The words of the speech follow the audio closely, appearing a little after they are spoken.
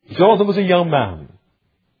Jonathan was a young man.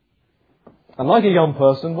 And like a young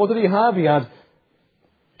person, what did he have? He had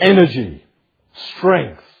energy,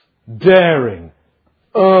 strength, daring,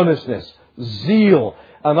 earnestness, zeal.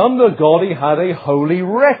 And under God he had a holy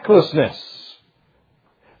recklessness.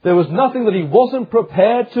 There was nothing that he wasn't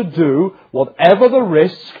prepared to do, whatever the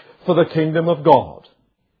risk, for the kingdom of God.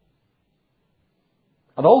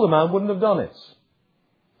 An older man wouldn't have done it.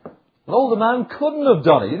 An older man couldn't have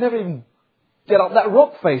done it. He'd never even get up that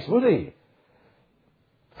rock face, would he?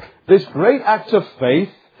 This great act of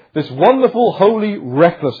faith, this wonderful holy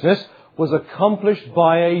recklessness, was accomplished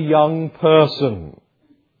by a young person.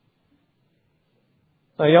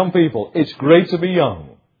 Now, young people, it's great to be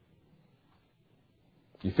young.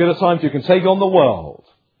 You feel at times you can take on the world.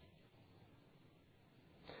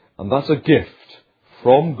 And that's a gift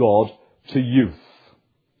from God to youth.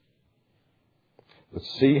 But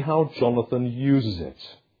see how Jonathan uses it.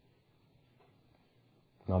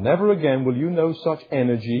 Now, never again will you know such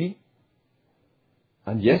energy,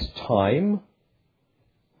 and yes, time,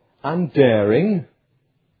 and daring,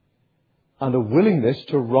 and a willingness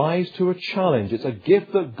to rise to a challenge. It's a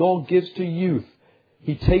gift that God gives to youth.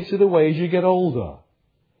 He takes it away as you get older.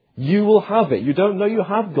 You will have it. You don't know you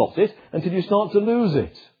have got it until you start to lose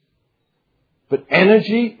it. But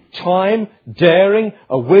energy, time, daring,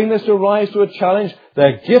 a willingness to rise to a challenge,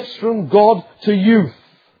 they're gifts from God to youth.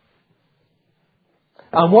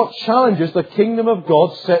 And what challenges the kingdom of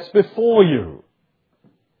God sets before you.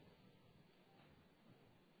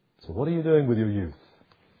 So what are you doing with your youth?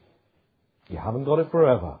 You haven't got it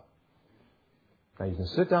forever. Now you can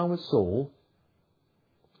sit down with Saul,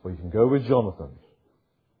 or you can go with Jonathan.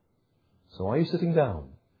 So are you sitting down?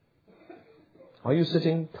 Are you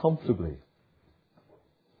sitting comfortably?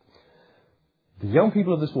 The young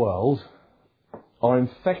people of this world are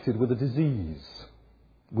infected with a disease,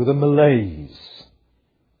 with a malaise.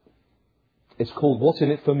 It's called what's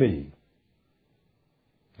in it for me.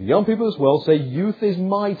 The young people of this world say youth is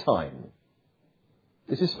my time.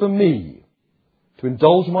 This is for me, to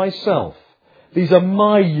indulge myself. These are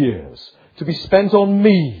my years, to be spent on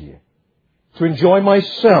me, to enjoy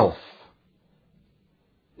myself.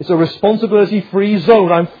 It's a responsibility-free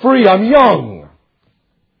zone. I'm free, I'm young.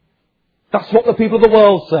 That's what the people of the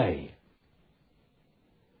world say.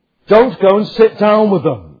 Don't go and sit down with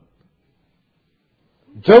them.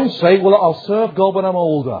 Don't say, well, I'll serve God when I'm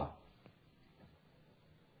older.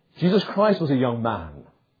 Jesus Christ was a young man.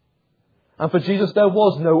 And for Jesus there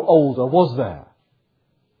was no older, was there?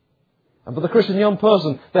 And for the Christian young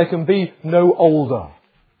person, there can be no older.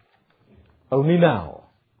 Only now.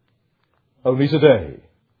 Only today.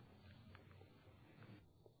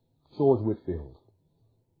 George Whitfield.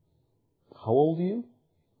 How old are you?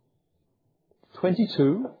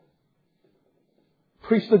 22?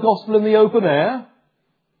 Preach the gospel in the open air?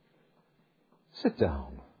 Sit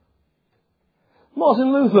down.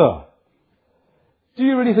 Martin Luther. Do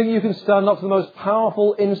you really think you can stand up to the most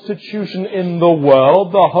powerful institution in the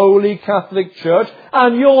world, the Holy Catholic Church,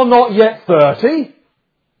 and you're not yet 30?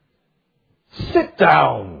 Sit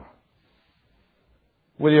down.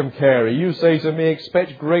 William Carey, you say to me,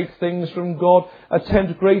 expect great things from God,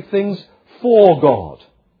 attempt great things for God.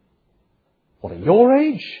 What, at your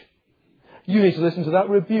age? You need to listen to that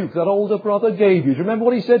rebuke that older brother gave you. Do you remember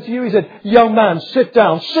what he said to you? He said, young man, sit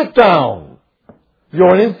down, sit down.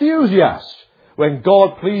 You're an enthusiast. When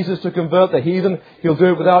God pleases to convert the heathen, he'll do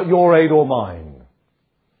it without your aid or mine.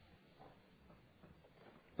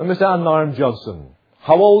 And Mr. Adoniram Judson,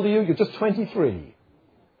 how old are you? You're just 23.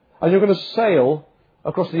 And you're going to sail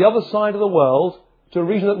across the other side of the world to a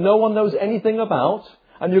region that no one knows anything about.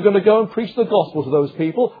 And you're going to go and preach the gospel to those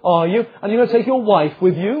people, are you? And you're going to take your wife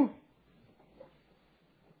with you?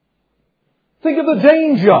 Think of the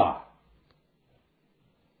danger.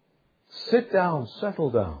 Sit down,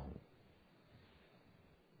 settle down.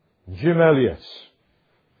 Jim Elliot,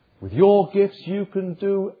 with your gifts you can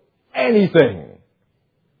do anything.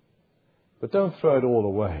 But don't throw it all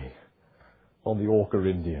away on the Orca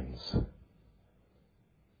Indians.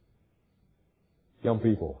 Young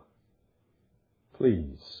people,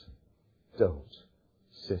 please don't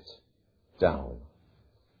sit down.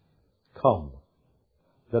 Come,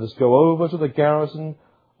 let us go over to the garrison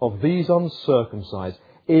of these uncircumcised.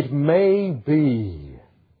 It may be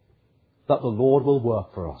that the Lord will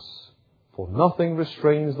work for us. For nothing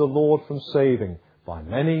restrains the Lord from saving, by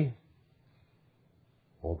many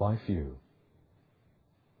or by few.